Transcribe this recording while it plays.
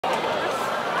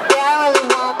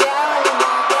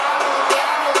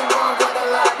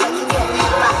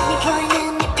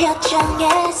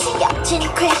표정에 쓰여진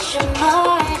question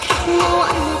mark. No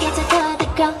one gets a good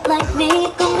girl like me.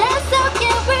 꿈에서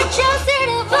깨울 just a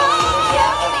vibe.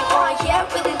 Yeah, really want, yeah,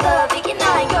 really love. 이게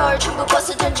나인 걸 전부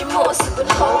벗어던진 모습은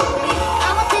holy.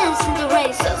 I'ma dance in the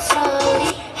rain so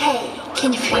slowly. Hey,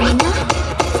 can you feel me now?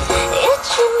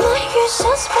 It's you know you're so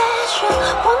special.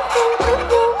 One thing I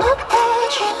know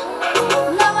about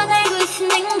you. 너만 알고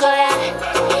있는 거야.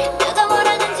 누가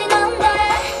뭐라든지 넌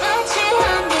너야. 마치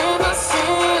않는 옷은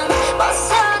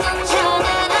벗어던져는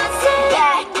않세.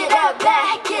 Back it up,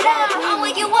 back it up. I'll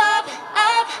wake you up,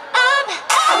 up, up.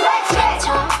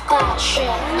 Talk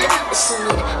fashion, listen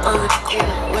on your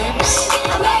lips.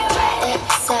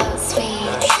 It's so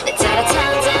sweet. 내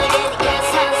따뜻한 자기니까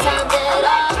상상 들어.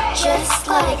 Just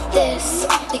like this,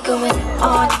 they going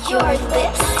on your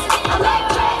lips.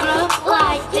 Groove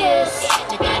like this.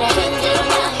 내 나를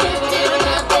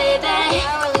흔들어놔, baby.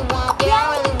 Yeah, really want, yeah,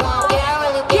 really want, yeah,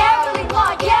 really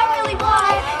want, yeah, really want,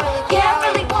 yeah, really want, yeah,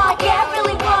 really want, yeah,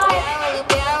 really want,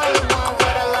 yeah, really want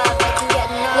what I love, I can get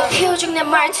enough. 내 표정 내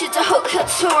말투도 hook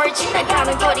tour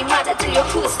지나가는 거리마다 들려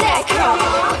who's that girl.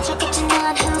 먼저 꽂힌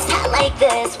넌 who's not like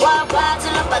this. Why,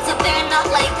 둘러봐서 they're not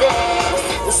like this.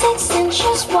 The sex and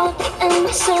just walking in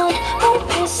my zone. Won't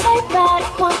piss like body,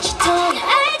 what you done?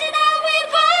 I did not wait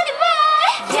for the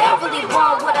boy. Yeah, I really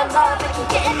want what I love, I can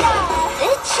get enough.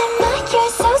 It's you know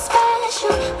you're so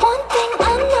special. One thing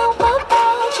I know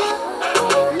about you.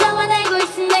 너만 알고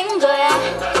있는 거야.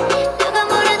 누가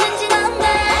뭐라든지 넌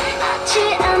너야.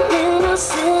 마치 않는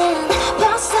옷은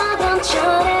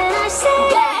벗어던져는 알세.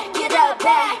 Back it up,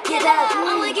 back it up.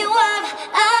 I'll wake you up,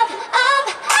 up, up.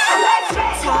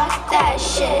 Talk that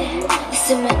shit.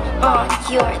 Listen on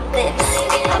your lips.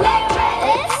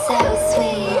 It's so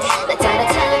sweet. 내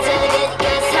따뜻한 자기니까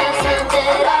상상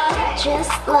들어.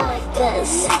 Just like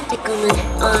this, they going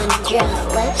on your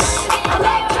lips.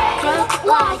 Groove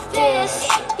like this.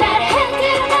 Better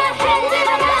handle my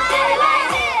like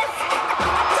this.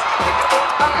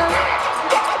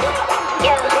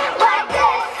 Yeah, Like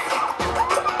this.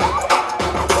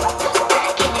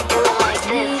 Can you do it like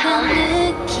this, huh?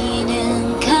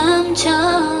 느끼는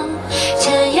감정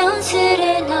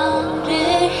자연스레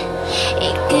너를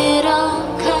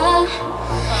이끌어가.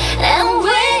 And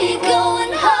we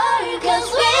going hard cause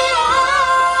we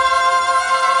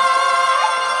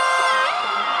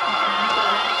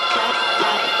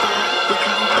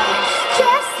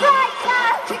just like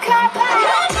that, we come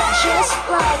back. Just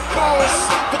like this,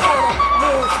 we gotta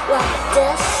move like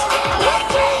this.